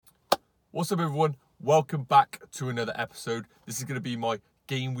What's up, everyone? Welcome back to another episode. This is going to be my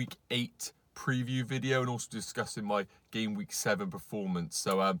Game Week 8 preview video and also discussing my Game Week 7 performance.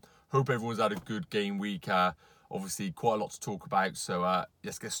 So hope everyone's had a good game week. Obviously, quite a lot to talk about. So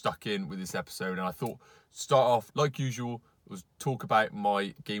let's get stuck in with this episode. And I thought start off, like usual, was talk about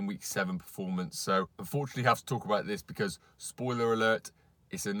my Game Week 7 performance. So unfortunately, I have to talk about this because, spoiler alert,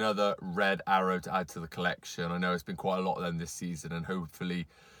 it's another red arrow to add to the collection. I know it's been quite a lot of them this season, and hopefully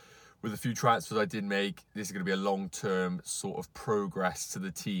with a few transfers I did make, this is going to be a long-term sort of progress to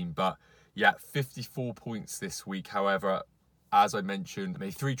the team. But yeah, 54 points this week. However, as I mentioned, I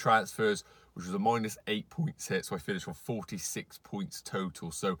made 3 transfers, which was a minus 8 points hit. So I finished on 46 points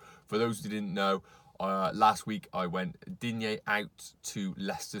total. So for those who didn't know, last week I went Digne out to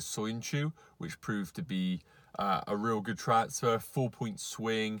Leicester Soyuncu, which proved to be a real good transfer. 4-point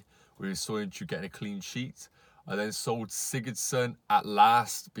swing with Soyuncu getting a clean sheet. I then sold Sigurdsson at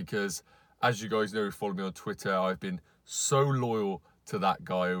last because, as you guys know who follow me on Twitter, I've been so loyal to that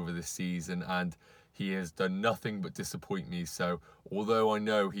guy over this season and he has done nothing but disappoint me. So although I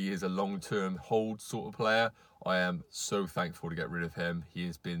know he is a long-term hold sort of player, I am so thankful to get rid of him. He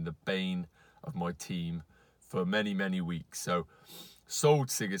has been the bane of my team for many, many weeks. So sold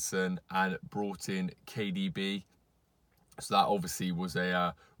Sigurdsson and brought in KDB. So that obviously was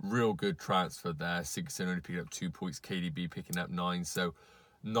a real good transfer there. Sigurdsson only picking up 2 points, KDB picking up 9. So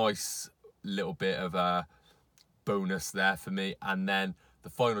nice little bit of a bonus there for me. And then the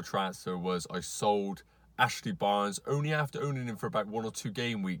final transfer was I sold Ashley Barnes only after owning him for about 1 or 2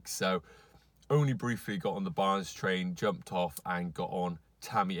 game weeks. So only briefly got on the Barnes train, jumped off and got on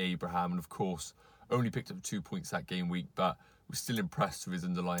Tammy Abraham. And of course, only picked up 2 points that game week, but was still impressed with his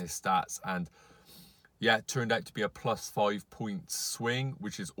underlying stats. And yeah, it turned out to be a plus 5 point swing,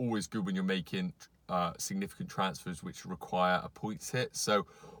 which is always good when you're making significant transfers which require a points hit. So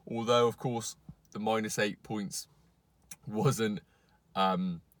although, of course, the minus 8 points wasn't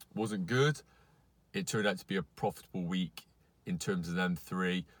good, it turned out to be a profitable week in terms of them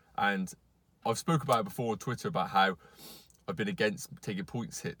 3. And I've spoken about it before on Twitter about how I've been against taking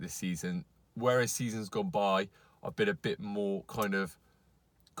points hit this season. Whereas seasons gone by, I've been a bit more kind of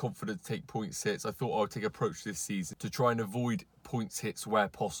confident to take points hits. I thought I would take an approach this season to try and avoid points hits where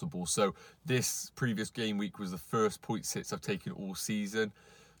possible. So this previous game week was the first points hits I've taken all season.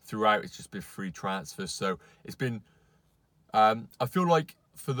 Throughout, it's just been free transfers. So it's been, I feel like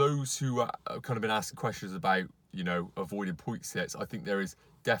for those who have kind of been asking questions about, you know, avoiding points hits, I think there is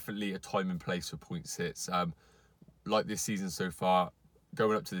definitely a time and place for points hits. Like this season so far,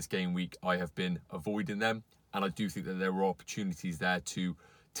 going up to this game week, I have been avoiding them. And I do think that there were opportunities there to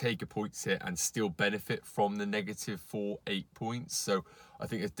take a points hit and still benefit from the negative 4-8 points. So I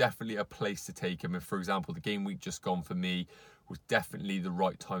think it's definitely a place to take them. And for example, the game week just gone for me was definitely the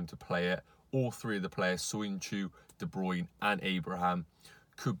right time to play it. All 3 of the players, Soyuncu, De Bruyne and Abraham,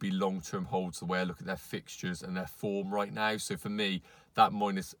 could be long-term holds the way I look at their fixtures and their form right now. So for me, that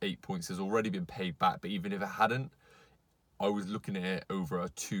minus 8 points has already been paid back. But even if it hadn't, I was looking at it over a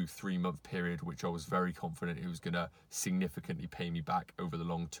 2-3 month period, which I was very confident it was going to significantly pay me back over the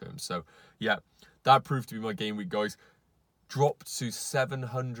long term. So yeah, that proved to be my game week, guys. Dropped to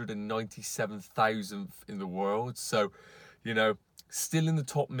 797,000th in the world. So, you know, still in the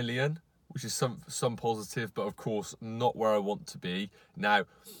top million, which is some positive, but of course not where I want to be. Now, a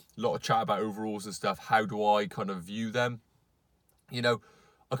lot of chat about overalls and stuff. How do I kind of view them? You know,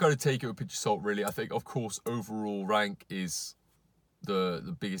 I kind of take it with a pinch of salt, really. I think, of course, overall rank is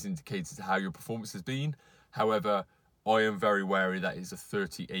the biggest indicator to how your performance has been. However, I am very wary that it's a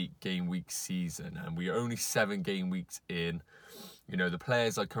 38 game week season and we are only 7 game weeks in. You know, the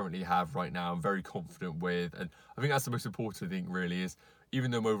players I currently have right now, I'm very confident with. And I think that's the most important thing, really, is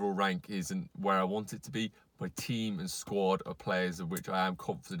even though my overall rank isn't where I want it to be, my team and squad are players of which I am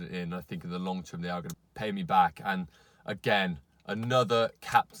confident in. I think in the long term, they are going to pay me back. And again, another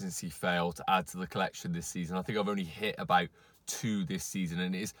captaincy fail to add to the collection this season. I think I've only hit about 2 this season,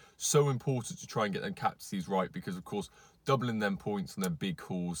 and it is so important to try and get them captaincies right because, of course, doubling them points on their big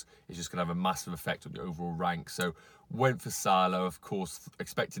calls is just going to have a massive effect on the overall rank. So went for Salah, of course,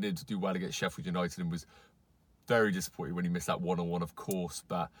 expected him to do well against Sheffield United and was very disappointed when he missed that 1-on-1, of course,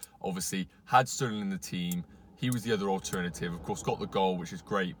 but obviously had Sterling in the team. He was the other alternative, of course, got the goal, which is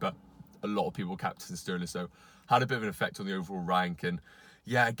great, but a lot of people captain Sterling, so had a bit of an effect on the overall rank. And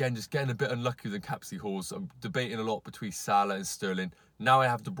yeah, again, just getting a bit unlucky with the captaincy hauls. I'm debating a lot between Salah and Sterling. Now I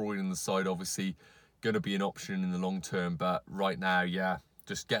have De Bruyne on the side, obviously going to be an option in the long term, but right now, yeah,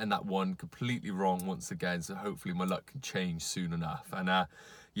 just getting that one completely wrong once again. So hopefully my luck can change soon enough. And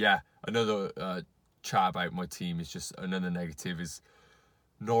yeah, another chat about my team is just another negative is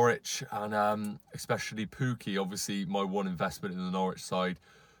Norwich and especially Pukki. Obviously, my one investment in the Norwich side.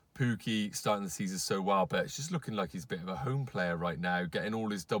 Pukki starting the season so well, but it's just looking like he's a bit of a home player right now, getting all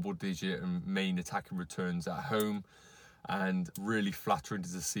his double-digit and main attacking returns at home and really flattering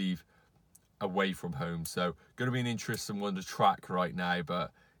to deceive away from home. So going to be an interesting one to track right now,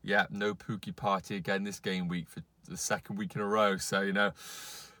 but yeah, no Pukki party again this game week for the second week in a row. So,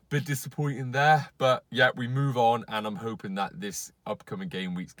 bit disappointing there, but yeah, we move on, and I'm hoping that this upcoming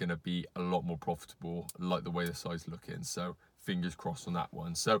game week's going to be a lot more profitable, like the way the side's looking. So fingers crossed on that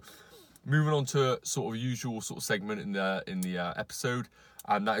one. So moving on to sort of usual sort of segment in the episode,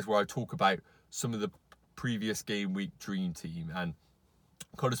 and that is where I talk about some of the previous game week dream team and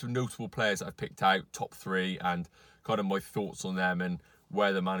kind of some notable players that I've picked out, top 3, and kind of my thoughts on them and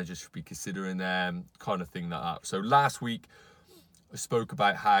where the managers should be considering them, kind of thing like that. So last week I spoke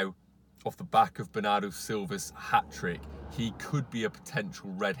about how, off the back of Bernardo Silva's hat-trick, he could be a potential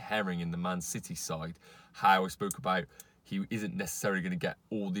red herring in the Man City side. How I spoke about he isn't necessarily going to get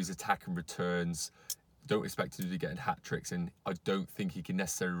all these attacking returns, don't expect him to be getting hat-tricks, and I don't think he can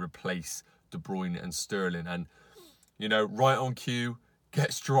necessarily replace De Bruyne and Sterling. And, right on cue,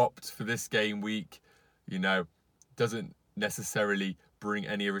 gets dropped for this game week, doesn't necessarily bring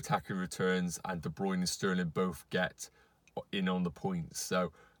any attacking returns, and De Bruyne and Sterling both get in on the points.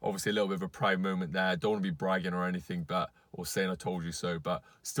 So obviously a little bit of a proud moment there. Don't want to be bragging or anything, or saying I told you so, but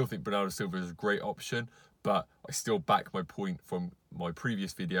still think Bernardo Silva is a great option. But I still back my point from my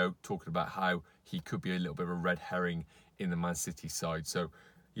previous video talking about how he could be a little bit of a red herring in the Man City side. So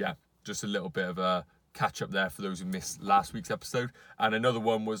yeah, just a little bit of a catch up there for those who missed last week's episode. And another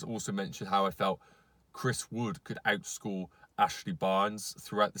one was also mentioned how I felt Chris Wood could outscore Ashley Barnes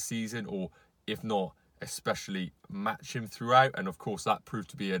throughout the season, or if not, especially match him throughout. And of course that proved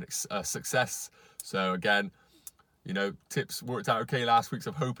to be a success. So again, tips worked out okay last week,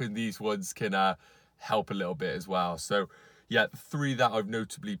 so I'm hoping these ones can help a little bit as well. So yeah, the 3 that I've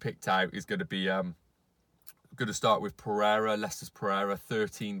notably picked out is going to be going to start with Pereira, Leicester's Pereira,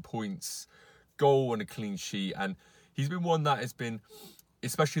 13 points, goal and a clean sheet. And he's been one that has been,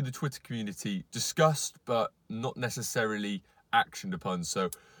 especially the Twitter community, discussed but not necessarily actioned upon. So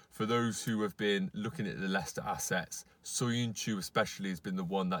for those who have been looking at the Leicester assets, Soyuncu especially has been the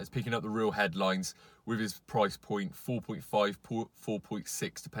one that is picking up the real headlines with his price point, 4.5,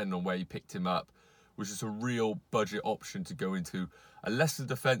 4.6, depending on where you picked him up, which is a real budget option to go into a Leicester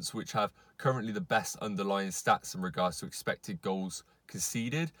defence which have currently the best underlying stats in regards to expected goals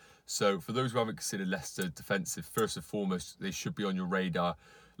conceded. So for those who haven't considered Leicester defensive, first and foremost, they should be on your radar.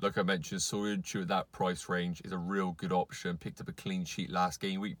 Like I mentioned, Soyuncu at that price range is a real good option. Picked up a clean sheet last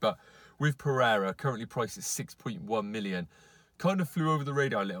game week. But with Pereira, currently priced at 6.1 million, kind of flew over the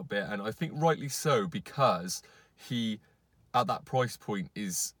radar a little bit. And I think rightly so, because he, at that price point,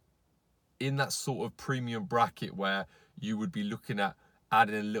 is in that sort of premium bracket where you would be looking at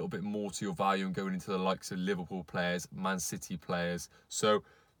adding a little bit more to your value and going into the likes of Liverpool players, Man City players. So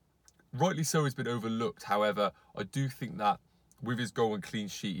rightly so, he's been overlooked. However, I do think that with his goal and clean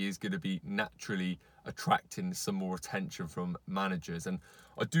sheet, he is going to be naturally attracting some more attention from managers. And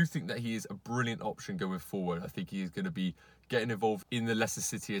I do think that he is a brilliant option going forward. I think he is going to be getting involved in the Leicester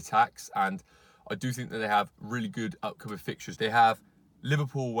City attacks. And I do think that they have really good upcoming fixtures. They have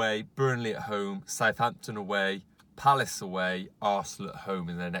Liverpool away, Burnley at home, Southampton away, Palace away, Arsenal at home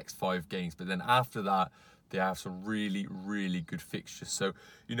in their next 5 games. But then after that, they have some really, really good fixtures. So,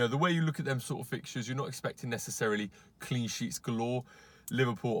 the way you look at them sort of fixtures, you're not expecting necessarily clean sheets galore.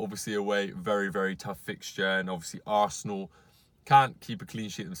 Liverpool, obviously, away, very, very tough fixture. And obviously, Arsenal can't keep a clean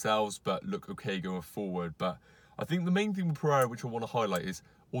sheet themselves, but look okay going forward. But I think the main thing with Pereira, which I want to highlight, is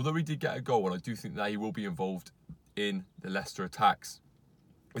although he did get a goal, and I do think that he will be involved in the Leicester attacks,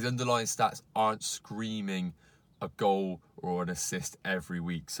 his underlying stats aren't screaming a goal or an assist every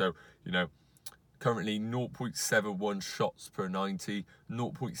week. So, currently 0.71 shots per 90,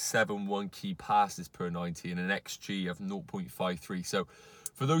 0.71 key passes per 90, and an XG of 0.53. So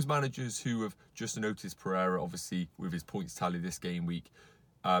for those managers who have just noticed Pereira, obviously, with his points tally this game week,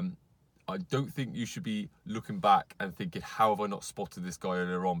 I don't think you should be looking back and thinking, how have I not spotted this guy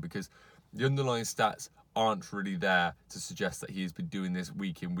earlier on? Because the underlying stats aren't really there to suggest that he has been doing this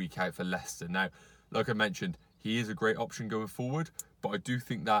week in, week out for Leicester. Now, like I mentioned, he is a great option going forward, but I do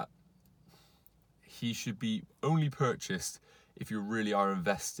think that he should be only purchased if you really are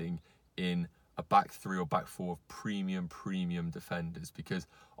investing in a back 3 or back 4 of premium defenders. Because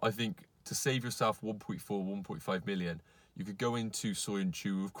I think to save yourself 1.4, 1.5 million, you could go into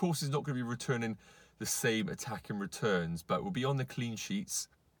Soyuncu. Of course, he's not going to be returning the same attacking returns, but will be on the clean sheets.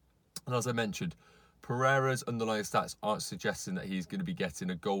 And as I mentioned, Pereira's underlying stats aren't suggesting that he's going to be getting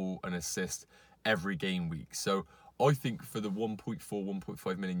a goal and assist every game week. So I think for the 1.4,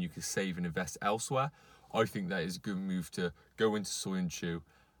 1.5 million you can save and invest elsewhere, I think that is a good move to go into Soyuncu.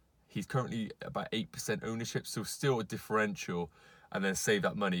 He's currently about 8% ownership, so still a differential, and then save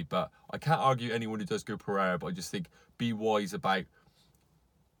that money. But I can't argue anyone who does go Pereira, but I just think be wise about,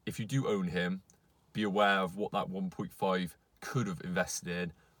 if you do own him, be aware of what that 1.5 could have invested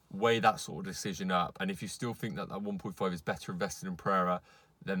in, weigh that sort of decision up, and if you still think that that 1.5 is better invested in Pereira,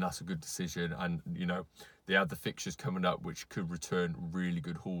 then that's a good decision. And you know, they have the fixtures coming up which could return really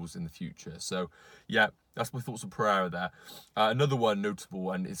good hauls in the future. So yeah, that's my thoughts on Pereira there. Another one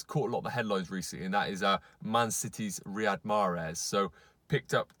notable, and it's caught a lot of the headlines recently, and that is Man City's Riyad Mahrez. So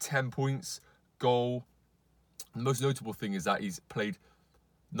picked up 10 points, goal. The most notable thing is that he's played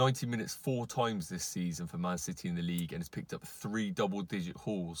 90 minutes 4 times this season for Man City in the league, and has picked up 3 double-digit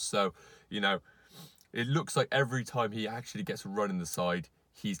hauls. So, you know, it looks like every time he actually gets a run in the side,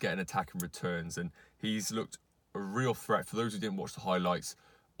 he's getting attacking returns, and he's looked a real threat. For those who didn't watch the highlights,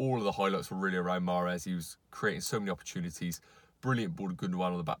 all of the highlights were really around Mahrez. He was creating so many opportunities. Brilliant ball to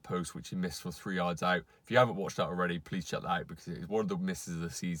Gundogan on the back post, which he missed from 3 yards out. If you haven't watched that already, please check that out, because it's one of the misses of the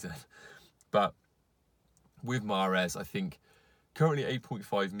season. But with Mahrez, I think currently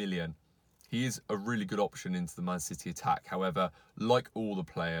 8.5 million, he is a really good option into the Man City attack. However, like all the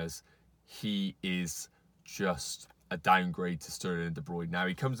players, he is just a downgrade to Sterling and De Bruyne. Now,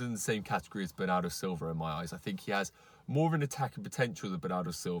 he comes in the same category as Bernardo Silva in my eyes. I think he has more of an attacking potential than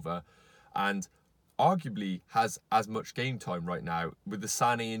Bernardo Silva, and arguably has as much game time right now. With the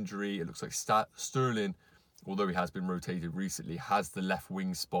Sané injury, it looks like Sterling, although he has been rotated recently, has the left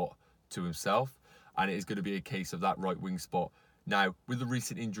wing spot to himself, and it is going to be a case of that right wing spot. Now, with the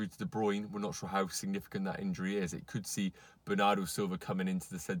recent injury to De Bruyne, we're not sure how significant that injury is. It could see Bernardo Silva coming into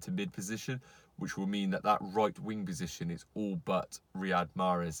the centre mid position, which will mean that that right wing position is all but Riyad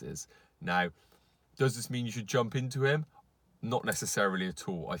Mahrez's. Now, does this mean you should jump into him? Not necessarily at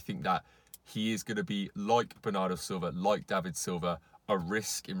all. I think that he is going to be, like Bernardo Silva, like David Silva, a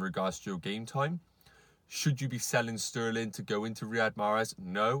risk in regards to your game time. Should you be selling Sterling to go into Riyad Mahrez?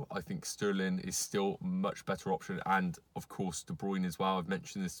 No, I think Sterling is still a much better option, and of course De Bruyne as well. I've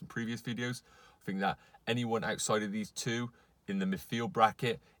mentioned this in previous videos. I think that anyone outside of these two in the midfield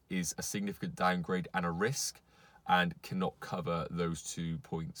bracket is a significant downgrade and a risk, and cannot cover those 2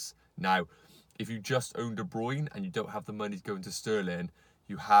 points. Now, if you just own De Bruyne and you don't have the money to go into Sterling,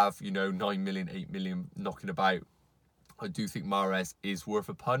 you have, 9 million, 8 million knocking about. I do think Mahrez is worth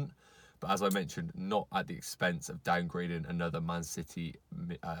a punt, but as I mentioned, not at the expense of downgrading another Man City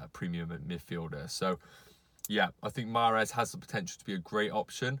premium midfielder. So, yeah, I think Mahrez has the potential to be a great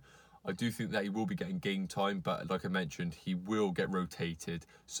option. I do think that he will be getting game time, but like I mentioned, he will get rotated.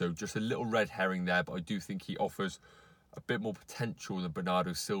 So just a little red herring there, but I do think he offers a bit more potential than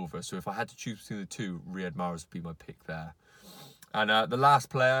Bernardo Silva. So if I had to choose between the two, Riyad Mahrez would be my pick there. And the last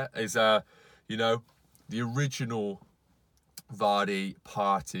player is, the original Vardy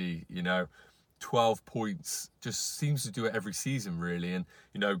party, 12 points, just seems to do it every season really, and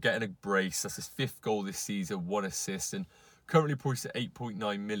getting a brace. That's his 5th goal this season, 1 assist, and currently priced at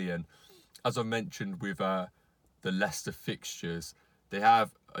 8.9 million. As I mentioned with the Leicester fixtures, they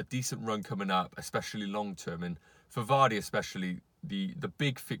have a decent run coming up, especially long term, and for Vardy especially, the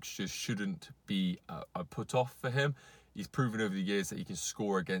big fixtures shouldn't be a put off for him. He's proven over the years that he can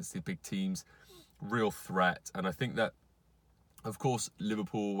score against the big teams, real threat, and I think that, of course,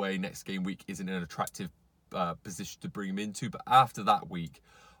 Liverpool away next game week isn't an attractive position to bring him into. But after that week,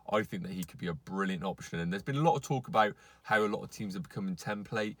 I think that he could be a brilliant option. And there's been a lot of talk about how a lot of teams are becoming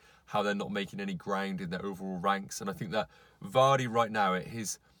template, how they're not making any ground in their overall ranks. And I think that Vardy right now, at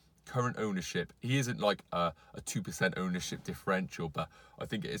his current ownership, he isn't like a 2% ownership differential. But I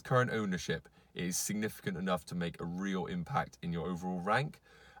think at his current ownership, it is significant enough to make a real impact in your overall rank.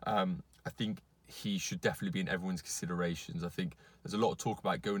 I think he should definitely be in everyone's considerations. I think there's a lot of talk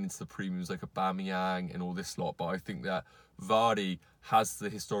about going into the premiums like Aubameyang and all this lot, but I think that Vardy has the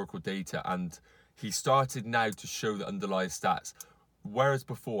historical data, and he started now to show the underlying stats. Whereas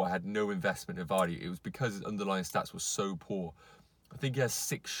before I had no investment in Vardy, it was because his underlying stats were so poor. I think he has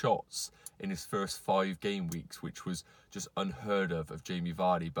 6 shots in his first 5 game weeks, which was just unheard of Jamie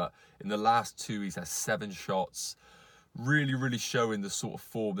Vardy. But in the last 2, he's had 7 shots. Really, really showing the sort of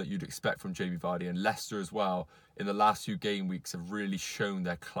form that you'd expect from Jamie Vardy. And Leicester as well, in the last few game weeks, have really shown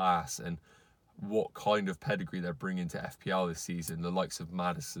their class and what kind of pedigree they're bringing to FPL this season, the likes of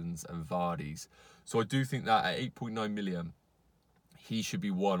Maddison's and Vardy's. So I do think that at 8.9 million, he should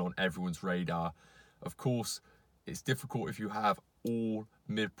be one on everyone's radar. Of course, it's difficult if you have all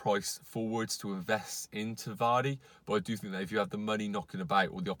mid-price forwards to invest into Vardy, but I do think that if you have the money knocking about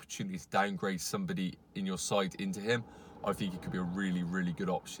or the opportunity to downgrade somebody in your side into him, I think it could be a really, really good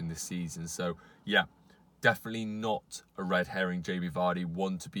option this season. So yeah, definitely not a red herring, JB Vardy,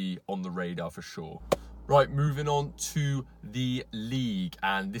 one to be on the radar for sure. Right, moving on to the league,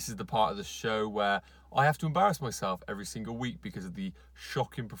 and this is the part of the show where I have to embarrass myself every single week because of the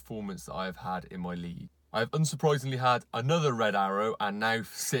shocking performance that I have had in my league. I have unsurprisingly had another red arrow and now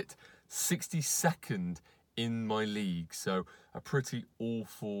sit 62nd in my league. So a pretty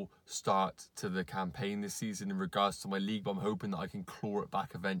awful start to the campaign this season in regards to my league, but I'm hoping that I can claw it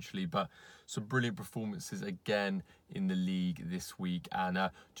back eventually. But some brilliant performances again in the league this week, and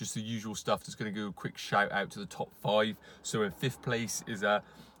just the usual stuff. Just going to do a quick shout out to the top 5. So in 5th place is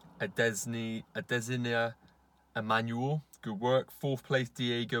Adesina Emmanuel. Good work. 4th place,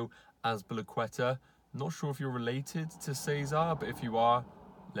 Diego Azpilicueta. Not sure if you're related to Cesar, but if you are,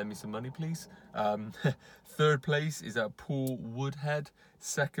 lend me some money, please. 3rd place is Paul Woodhead.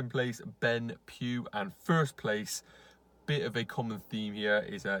 2nd place, Ben Pugh. And 1st place, bit of a common theme here,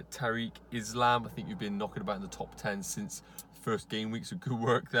 is Tariq Islam. I think you've been knocking about in the top 10 since first game week, so good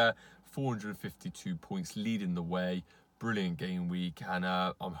work there. 452 points, leading the way. Brilliant game week, and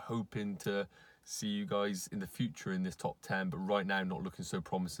I'm hoping to see you guys in the future in this top 10, but right now not looking so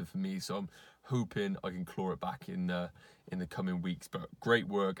promising for me, so I'm hoping I can claw it back in the coming weeks. But great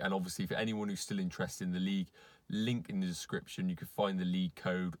work, and obviously for anyone who's still interested in the league, link in the description. You can find the league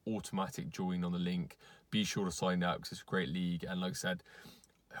code, automatic join on the link. Be sure to sign up because it's a great league, and like I said,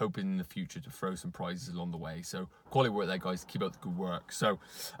 hoping in the future to throw some prizes along the way. So quality work there, guys. Keep up the good work. So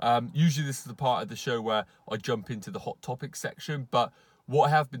usually this is the part of the show where I jump into the hot topics section, but what I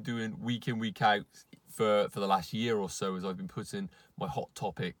have been doing week in, week out for the last year or so is I've been putting my hot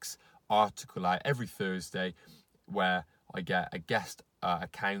topics article out every Thursday, where I get a guest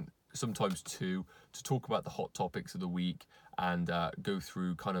account, sometimes 2, to talk about the hot topics of the week and go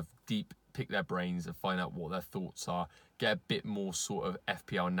through kind of deep, pick their brains and find out what their thoughts are, get a bit more sort of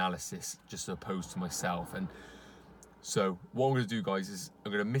FPL analysis just as opposed to myself. And so what I'm going to do, guys, is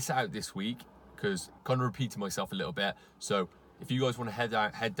I'm going to miss it out this week because kind of repeating myself a little bit. So if you guys want to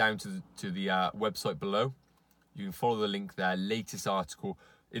head down to the website below, you can follow the link there. Latest article.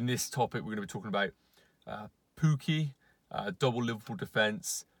 In this topic, we're going to be talking about Pookie, double Liverpool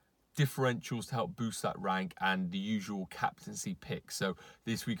defence, differentials to help boost that rank, and the usual captaincy picks. So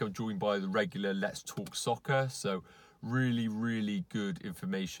this week I'm joined by the regular Let's Talk Soccer. So really, really good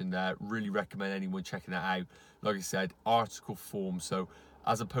information there. Really recommend anyone checking that out. Like I said, article form. So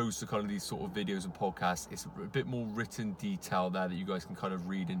as opposed to kind of these sort of videos and podcasts, it's a bit more written detail there that you guys can kind of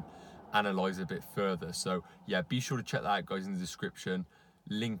read and analyze a bit further. So yeah, be sure to check that out, guys, in the description.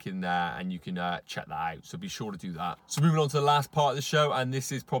 Link in there, and you can check that out. So be sure to do that. So moving on to the last part of the show, and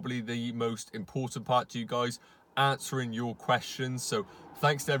this is probably the most important part to you guys, answering your questions. So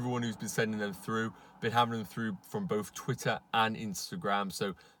thanks to everyone who's been sending them through. Been having them through from both Twitter and Instagram.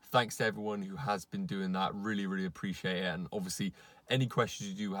 So thanks to everyone who has been doing that. Really, really appreciate it. And obviously, any questions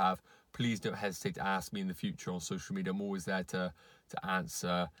you do have, please don't hesitate to ask me in the future on social media. I'm always there to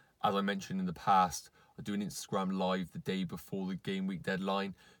answer. As I mentioned in the past, I do an Instagram live the day before the game week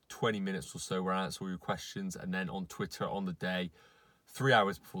deadline, 20 minutes or so, where I answer all your questions, and then on Twitter on the day, 3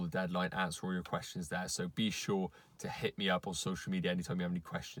 hours before the deadline, answer all your questions there. So be sure to hit me up on social media anytime you have any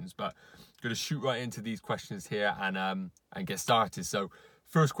questions. But I'm going to shoot right into these questions here and get started. So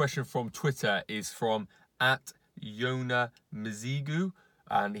first question from Twitter is from @Yona Mizigu,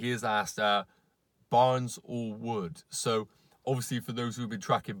 and he has asked Barnes or Wood. So obviously, for those who've been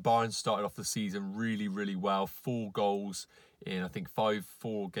tracking, Barnes started off the season really, really well. 4 goals in, I think,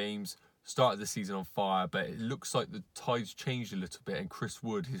 4 games. Started the season on fire, but it looks like the tide's changed a little bit, and Chris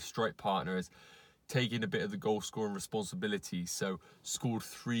Wood, his strike partner, has taken a bit of the goal-scoring responsibility. So scored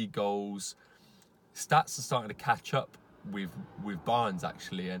 3 goals. Stats are starting to catch up with Barnes,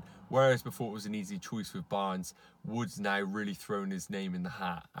 actually. And whereas before it was an easy choice with Barnes, Wood's now really thrown his name in the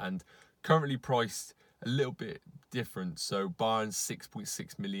hat, and currently priced a little bit different. So Barnes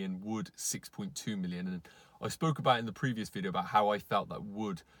 6.6 million, Wood 6.2 million. And I spoke about in the previous video about how I felt that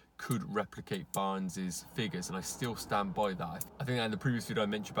Wood could replicate Barnes's figures, and I still stand by that. I think that in the previous video I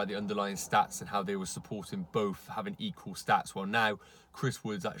mentioned about the underlying stats and how they were supporting both having equal stats. Well, now Chris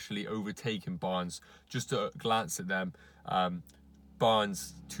Wood's actually overtaken Barnes. Just to glance at them,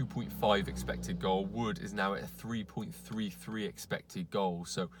 Barnes 2.5 expected goal, Wood is now at a 3.33 expected goal.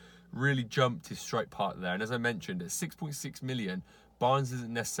 So really jumped his strike partner there. And as I mentioned, at 6.6 million, Barnes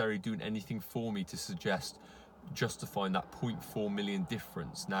isn't necessarily doing anything for me to suggest justifying that 0.4 million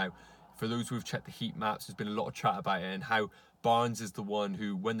difference. Now, for those who have checked the heat maps, there's been a lot of chat about it and how Barnes is the one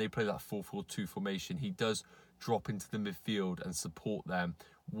who, when they play that 4-4-2 formation, he does drop into the midfield and support them.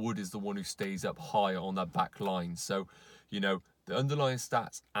 Wood is the one who stays up high on that back line. So, you know, the underlying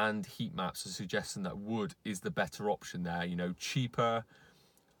stats and heat maps are suggesting that Wood is the better option there. You know, cheaper,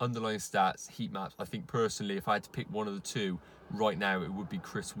 underlying stats, heat maps. I think personally, if I had to pick one of the two right now, it would be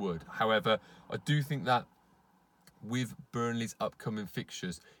Chris Wood. However, I do think that with Burnley's upcoming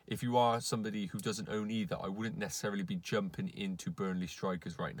fixtures, if you are somebody who doesn't own either, I wouldn't necessarily be jumping into Burnley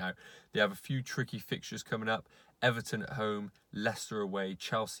strikers right now. They have a few tricky fixtures coming up. Everton at home, Leicester away,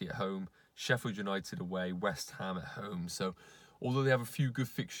 Chelsea at home, Sheffield United away, West Ham at home. So although they have a few good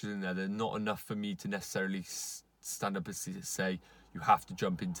fixtures in there, they're not enough for me to necessarily stand up and say you have to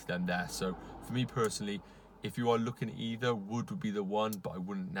jump into them there. So for me personally, if you are looking at either, Wood would be the one, but I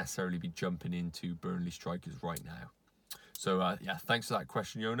wouldn't necessarily be jumping into Burnley strikers right now. So yeah, thanks for that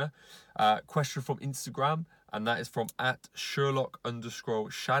question, Yona. Question from Instagram, and that is from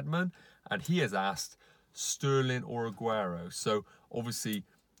 @Sherlock_Shadman, and he has asked Sterling or Aguero. So obviously,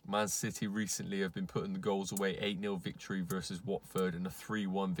 Man City recently have been putting the goals away. 8-0 victory versus Watford and a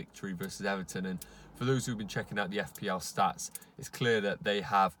 3-1 victory versus Everton. And for those who've been checking out the FPL stats, it's clear that they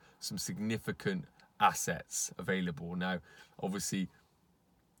have some significant assets available. Now, obviously,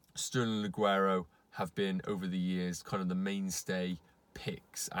 Sterling and Aguero have been, over the years, kind of the mainstay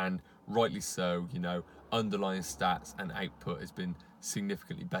picks, and rightly so. You know, underlying stats and output has been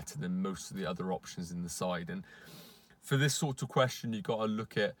significantly better than most of the other options in the side. And for this sort of question, you've got to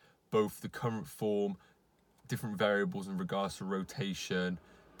look at both the current form, different variables in regards to rotation,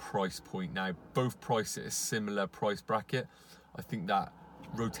 price point. Now, both priced at a similar price bracket. I think that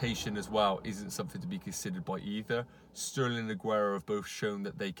rotation as well isn't something to be considered by either. Sterling and Aguero have both shown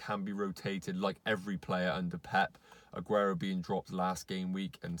that they can be rotated, like every player under Pep. Aguero being dropped last game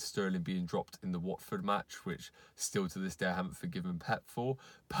week and Sterling being dropped in the Watford match, which still to this day I haven't forgiven Pep for.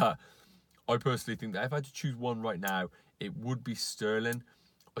 But I personally think that if I had to choose one right now, it would be Sterling.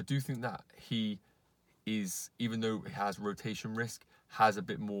 I do think that he is, even though he has rotation risk, has a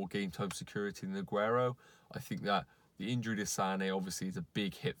bit more game time security than Aguero. I think that the injury to Sané obviously is a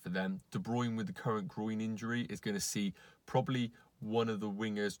big hit for them. De Bruyne with the current groin injury is going to see probably one of the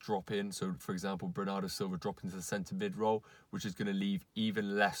wingers drop in. So, for example, Bernardo Silva drop into the centre mid role, which is going to leave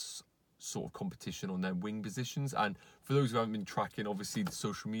even less sort of competition on their wing positions. And for those who haven't been tracking, obviously, the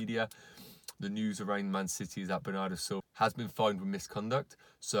social media, the news around Man City is that Bernardo Silva has been fined with misconduct.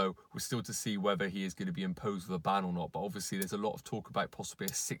 So we're still to see whether he is going to be imposed with a ban or not. But obviously, there's a lot of talk about possibly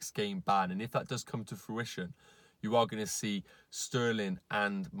a 6-game ban. And if that does come to fruition, you are going to see Sterling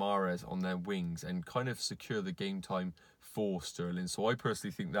and Mahrez on their wings and kind of secure the game time for Sterling. So I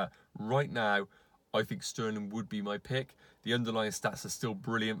personally think that right now, I think Sterling would be my pick. The underlying stats are still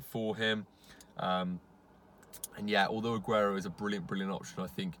brilliant for him. And yeah, although Aguero is a brilliant option, I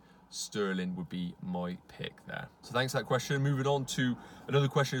think Sterling would be my pick there. So thanks for that question. Moving on to another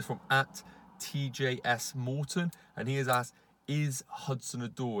question is from @TJS Morton, and he has asked, is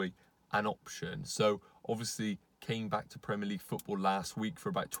Hudson-Odoi an option? So obviously came back to Premier League football last week for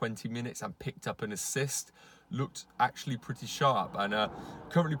about 20 minutes and picked up an assist. Looked actually pretty sharp, and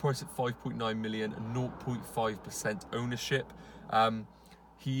currently priced at 5.9 million, 0.5% ownership.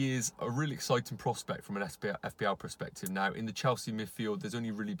 He is a really exciting prospect from an FPL perspective. Now, in the Chelsea midfield, there's only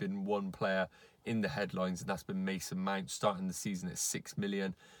really been one player in the headlines, and that's been Mason Mount, starting the season at 6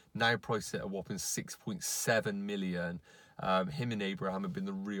 million, now priced at a whopping 6.7 million. Him and Abraham have been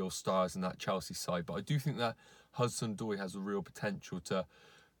the real stars in that Chelsea side, but I do think that Hudson-Odoi has a real potential to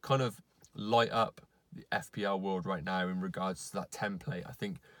kind of light up the FPL world right now in regards to that template. I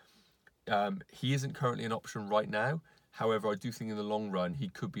think he isn't currently an option right now. However, I do think in the long run, he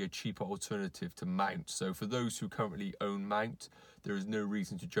could be a cheaper alternative to Mount. So for those who currently own Mount, there is no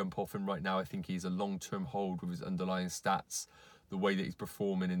reason to jump off him right now. I think he's a long-term hold with his underlying stats, the way that he's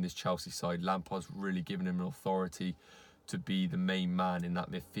performing in this Chelsea side. Lampard's really given him an authority to be the main man in that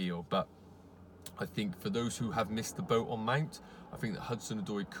midfield. But I think for those who have missed the boat on Mount, I think that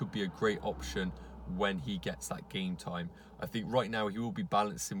Hudson-Odoi could be a great option when he gets that game time. I think right now he will be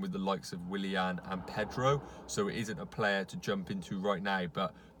balancing with the likes of Willian and Pedro, so it isn't a player to jump into right now.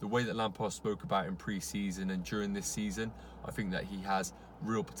 But the way that Lampard spoke about in pre-season and during this season, I think that he has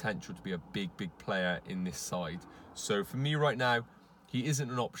real potential to be a big player in this side. So for me right now, he isn't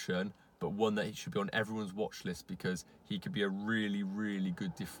an option, but one that he should be on everyone's watch list because he could be a really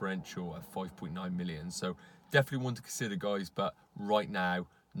good differential at 5.9 million. So definitely one to consider, guys, but right now,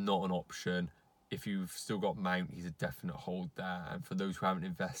 not an option. If you've still got Mount, he's a definite hold there. And for those who haven't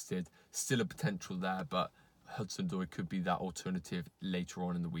invested, still a potential there, but Hudson-Odoi could be that alternative later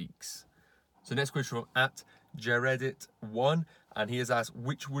on in the weeks. So next question from Jaredit1, and he has asked,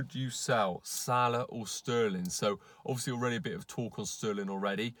 which would you sell, Salah or Sterling? So obviously already a bit of talk on Sterling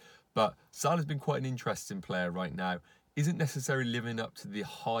already, but Salah's been quite an interesting player right now. Isn't necessarily living up to the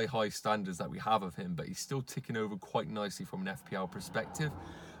high standards that we have of him, but he's still ticking over quite nicely from an FPL perspective.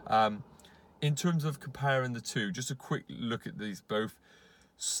 In terms of comparing the two, just a quick look at these both.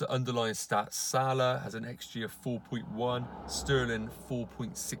 Underlying stats, Salah has an XG of 4.1, Sterling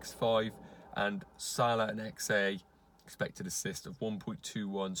 4.65, and Salah an XA, expected assist, of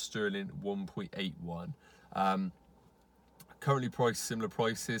 1.21, Sterling 1.81. Currently priced similar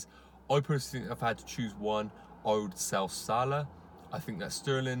prices. I personally think if I had to choose one, I would sell Salah. I think that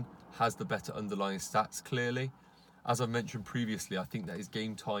Sterling has the better underlying stats, clearly. As I've mentioned previously, I think that his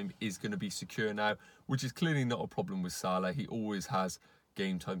game time is going to be secure now, which is clearly not a problem with Salah. He always has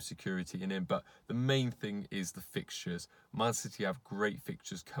game time security in him, but the main thing is the fixtures. Man City have great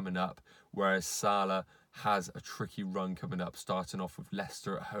fixtures coming up, whereas Salah has a tricky run coming up, starting off with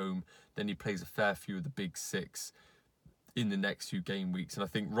Leicester at home. Then he plays a fair few of the big six in the next few game weeks. And I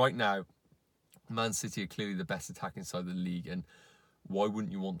think right now, Man City are clearly the best attacking side of the league, and why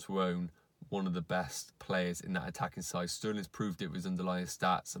wouldn't you want to own one of the best players in that attacking side? Sterling's proved it with his underlying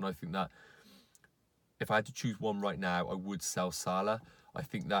stats, and I think that if I had to choose one right now, I would sell Salah. I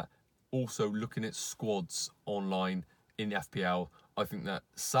think that also looking at squads online in FPL, I think that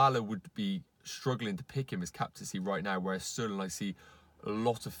Salah would be struggling to pick him as captaincy right now, whereas Sterling, I see a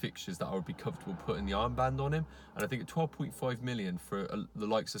lot of fixtures that I would be comfortable putting the armband on him. And I think at 12.5 million for the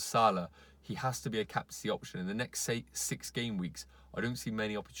likes of Salah, he has to be a captaincy option. In the next, say, 6 game weeks, I don't see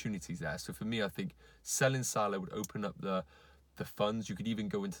many opportunities there. So for me, I think selling Salah would open up the funds. You could even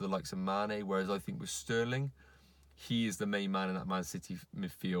go into the likes of Mane, whereas I think with Sterling, he is the main man in that Man City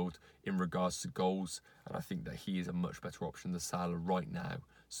midfield in regards to goals, and I think that he is a much better option than Salah right now.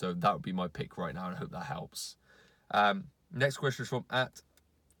 So that would be my pick right now, and I hope that helps. Next question is from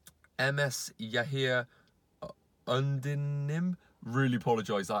 @MS Yahir Undinim. Really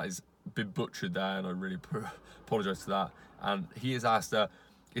apologise, that has been butchered there, and I really apologise for that. And he has asked,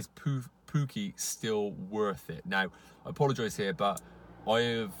 is Pookie still worth it? Now, I apologise here, but I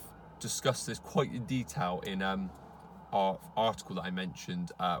have discussed this quite in detail in our article that I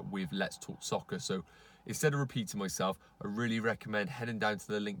mentioned with Let's Talk Soccer. So instead of repeating myself, I really recommend heading down to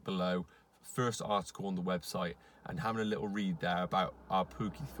the link below, first article on the website, and having a little read there about our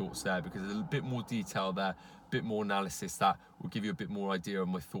Pookie thoughts there, because there's a bit more detail there, a bit more analysis that will give you a bit more idea of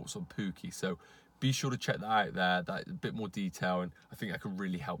my thoughts on Pookie. So be sure to check that out there, that a bit more detail, and I think that could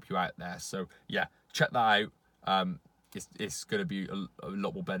really help you out there. So yeah, check that out. It's going to be a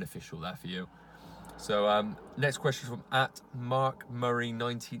lot more beneficial there for you. So next question from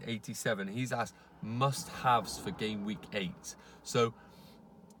 @MarkMurray1987. He's asked must-haves for game week 8. So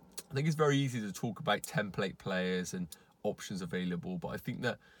I think it's very easy to talk about template players and options available, but I think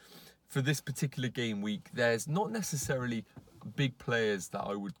that for this particular game week, there's not necessarily big players that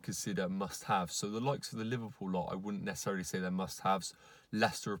I would consider must-haves. So the likes of the Liverpool lot, I wouldn't necessarily say they're must-haves.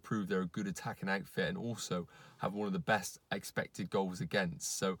 Leicester have proved they're a good attacking outfit and also have one of the best expected goals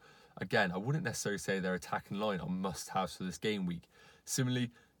against. So again, I wouldn't necessarily say their attacking line are must-haves for this game week.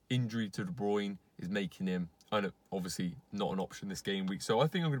 Similarly, injury to De Bruyne is making him obviously not an option this game week. So I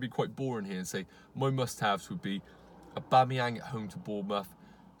think I'm going to be quite boring here and say my must-haves would be Aubameyang at home to Bournemouth,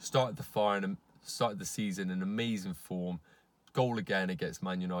 started the season in amazing form, goal again against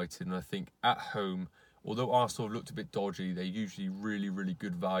Man United, and I think at home, although Arsenal have looked a bit dodgy, they're usually really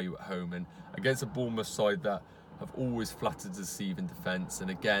good value at home, and against a Bournemouth side that have always flattered to deceive in defence, and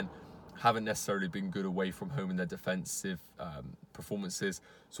again haven't necessarily been good away from home in their defensive performances.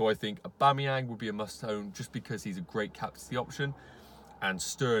 So I think Aubameyang would be a must-own just because he's a great captaincy option. And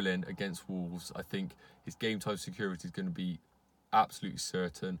Sterling against Wolves, I think his game time security is going to be absolutely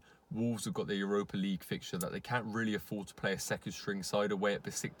certain. Wolves have got their Europa League fixture that they can't really afford to play a second string side away at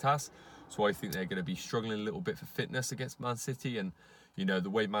Besiktas. So I think they're going to be struggling a little bit for fitness against Man City. And, you know, the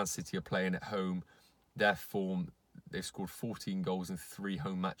way Man City are playing at home, their form, they've scored 14 goals in 3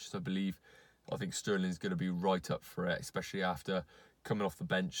 home matches, I believe. I think Sterling's going to be right up for it, especially after coming off the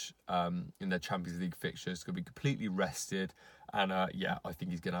bench in their Champions League fixtures. He's going to be completely rested. And yeah, I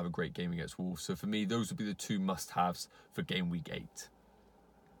think he's going to have a great game against Wolves. So for me, those would be the 2 must-haves for game week 8.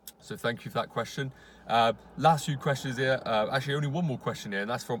 So thank you for that question. Last few questions here. Actually, only one more question here, and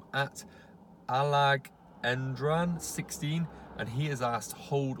that's from @AlagEndran16, and he has asked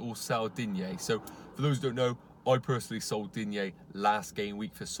hold or sell Digne. So for those who don't know, I personally sold Digne last game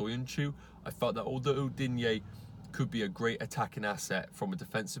week for Soyuncu. I felt that although Digne could be a great attacking asset from a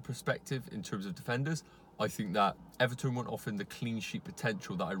defensive perspective in terms of defenders, I think that Everton weren't offering the clean sheet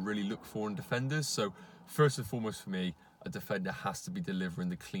potential that I really look for in defenders. So first and foremost for me, a defender has to be delivering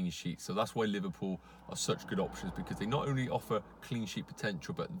the clean sheet. So that's why Liverpool are such good options, because they not only offer clean sheet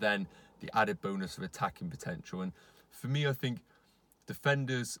potential, but then the added bonus of attacking potential. And for me, I think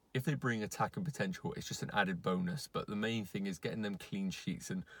defenders, if they bring attacking potential, it's just an added bonus. But the main thing is getting them clean sheets.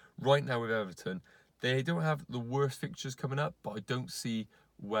 And right now with Everton, they don't have the worst fixtures coming up, but I don't see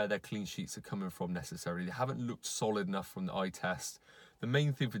where their clean sheets are coming from necessarily. They haven't looked solid enough from the eye test. The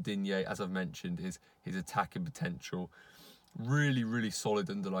main thing for Digne, as I've mentioned, is his attacking potential. Really, really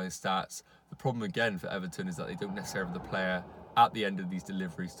solid underlying stats. The problem again for Everton is that they don't necessarily have the player at the end of these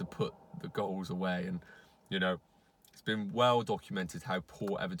deliveries to put the goals away. And, you know, it's been well documented how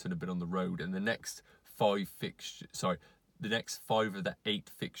poor Everton have been on the road. And the next five of the 8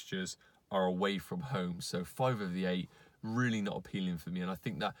 fixtures are away from home. So 5 of the 8 really not appealing for me. And I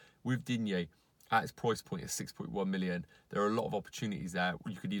think that with Digne, at its price point of 6.1 million, there are a lot of opportunities there.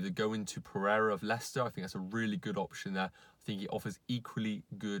 You could either go into Pereira of Leicester. I think that's a really good option there. I think he offers equally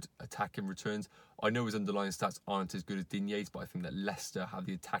good attacking returns. I know his underlying stats aren't as good as Digne's, but I think that Leicester have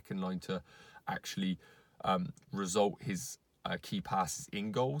the attacking line to actually result his key passes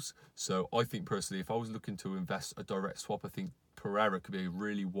in goals. So I think personally, if I was looking to invest a direct swap, I think Pereira could be a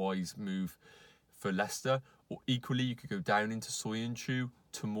really wise move for Leicester. Or equally, you could go down into Soyuncu,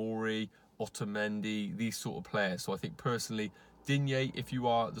 Tomori, Otamendi, these sort of players. So I think personally, Digne, if you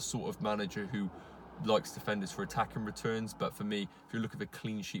are the sort of manager who likes defenders for attacking returns, but for me, if you're looking for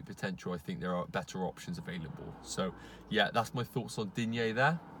clean sheet potential, I think there are better options available. So yeah, that's my thoughts on Digne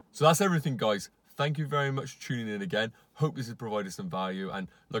there. So that's everything, guys. Thank you very much for tuning in again. Hope this has provided some value. And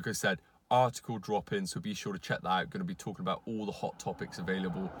like I said, article drop in, so be sure to check that out. Going to be talking about all the hot topics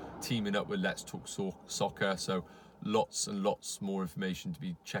available, teaming up with Let's Talk Soccer. So lots and lots more information to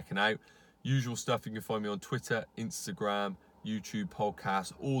be checking out. Usual stuff, you can find me on Twitter, Instagram, YouTube,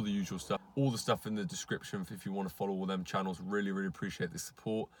 podcast, all the usual stuff. All the stuff in the description if you want to follow all them channels. Really, really appreciate the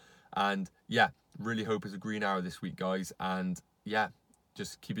support. And yeah, really hope it's a green arrow this week, guys. And yeah,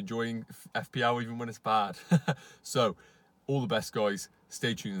 just keep enjoying FPL even when it's bad. So all the best, guys.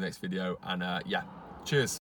 Stay tuned in the next video. And yeah, cheers.